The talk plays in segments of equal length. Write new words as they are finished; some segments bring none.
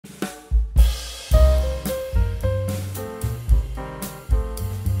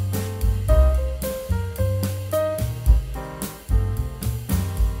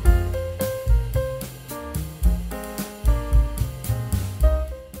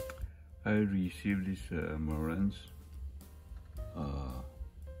I received this Marantz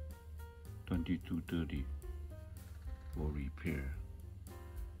 2230 for repair,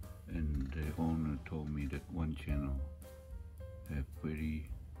 and the owner told me that one channel have very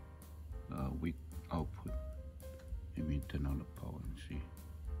weak output. Let me turn on the power and see.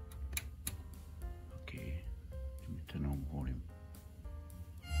 Okay, let me turn on volume.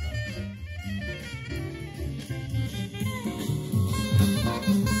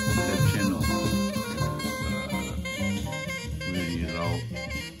 That channel really low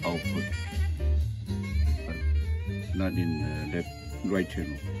output, but not in the left right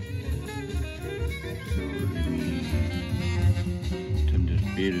channel. So let me turn the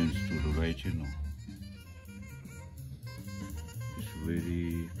balance to the right channel. It's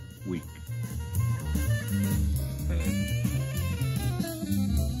very weak.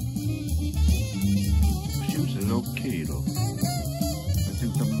 Seems okay though. I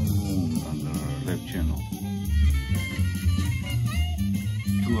think something wrong on the left channel.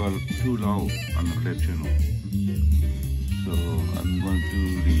 Too low on the left channel. So I'm going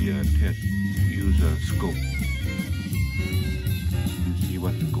to do the test, use a scope and see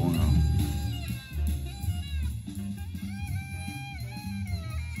what's going on.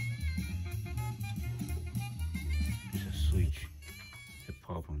 It's a switch, a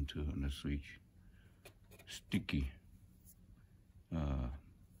problem too on the switch, sticky. So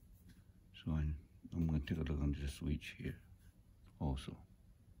I'm going to take a look on the switch here also.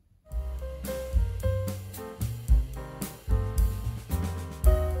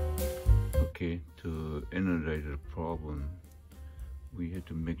 Okay, to analyze the problem, we had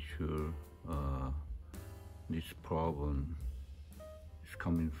to make sure this problem is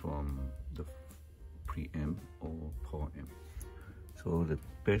coming from the preamp or power amp. So the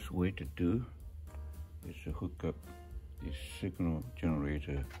best way to do is to hook up this signal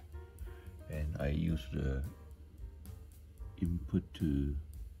generator, and I use the input to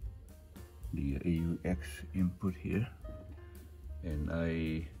the AUX input here, and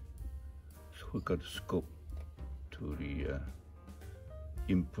I hook up the scope to the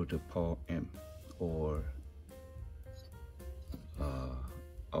input of power amp or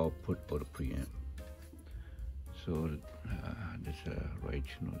output for the preamp. So this is a right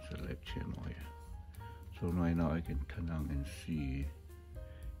channel, it's a left channel here. So right now I can turn on and see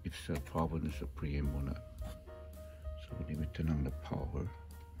if the problem is a preamp or not. So let me turn on the power.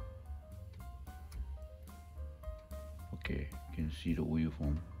 Okay, you can see the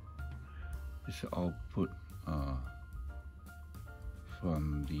waveform. This is output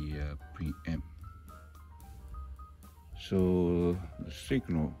from the preamp. So the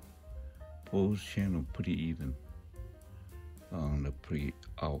signal, both channels pretty even on the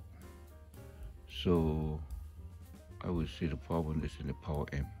pre-out. So I would say the problem is in the power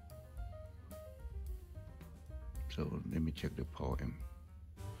amp. So let me check the power amp.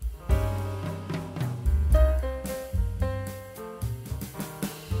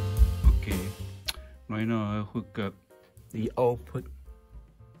 Okay, right now I hook up the output,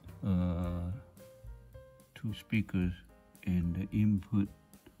 2 speakers, and the input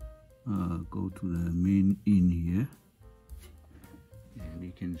go to the main in here, and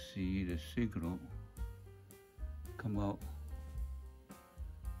you can see the signal come out.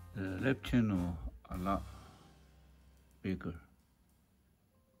 The left channel a lot bigger,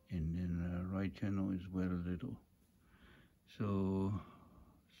 and then the right channel is very little. So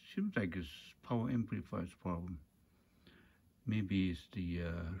seems like it's power amplifier's problem. Maybe it's the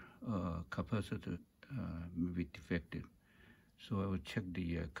capacitor maybe defective. So I will check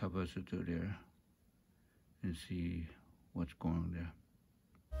the capacitor there and see what's going on there.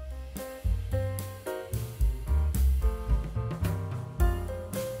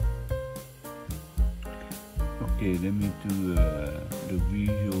 Okay, let me do the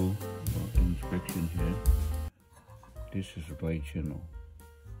visual inspection here. This is the right channel,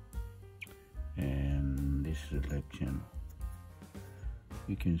 and this is the left channel.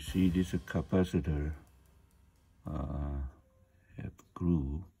 You can see this is a capacitor have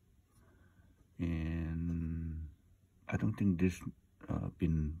groove, and I don't think this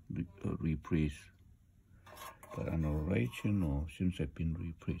been replaced, but on the right channel seems to have been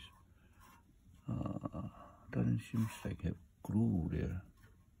replaced. Doesn't seem like have glue there,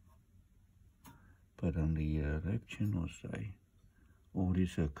 but on the left channel side, all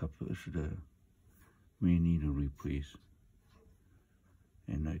this capacitor may need to replace,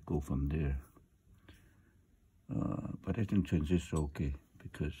 and I go from there. But I think transistor okay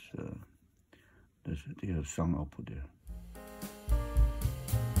because they have some output there.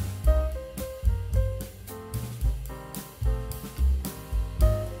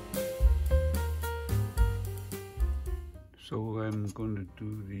 I'm going to do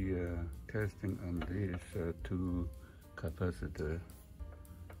the testing on this two capacitor,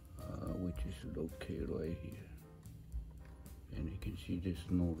 which is located right here, and you can see there's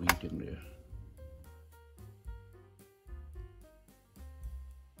no reading there.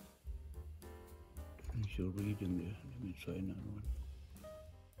 There's a reading there. Let me try another one.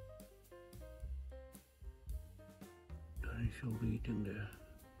 There's a reading there.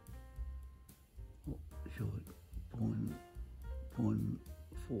 Oh, show it.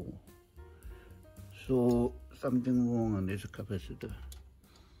 0.4. So something wrong on this capacitor.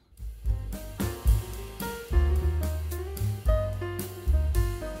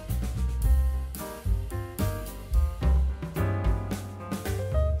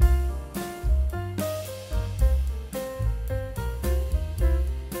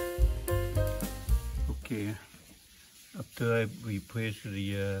 Okay, after I replace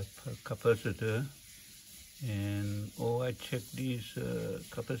the capacitor, and I checked this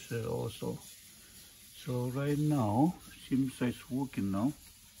capacitor also. So right now seems like it's working now,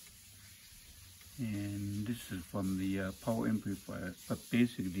 and this is from the power amplifier, but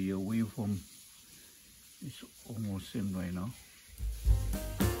basically the waveform is almost same right now.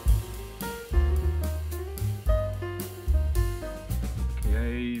 Okay,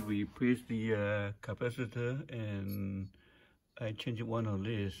 I replaced the capacitor, and I changed one of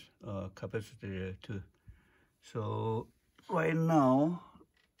these capacitor too. So right now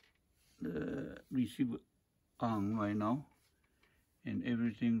the receiver on right now, and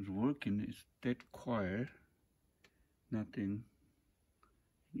everything's working. It's dead quiet, nothing.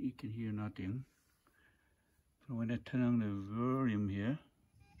 You can hear nothing. So when I turn on the volume here,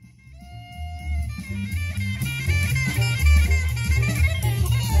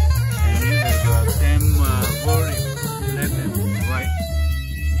 and you have the same volume left and right.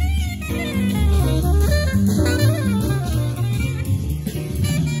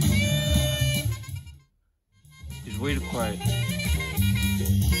 It's really quiet,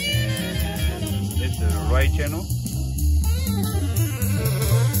 and that's the right channel,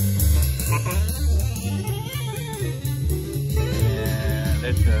 and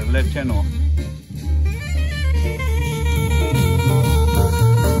that's the left channel.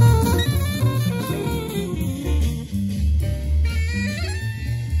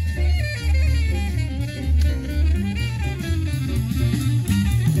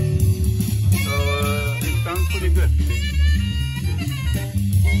 Pretty good.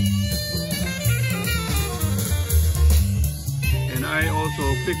 And I also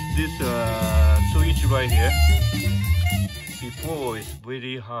fixed this switch right here. Before it's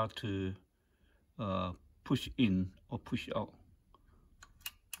very hard to push in or push out.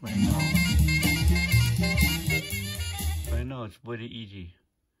 Right now it's very easy.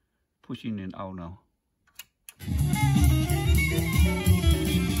 Push in and out now.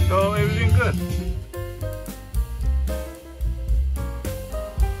 So everything good.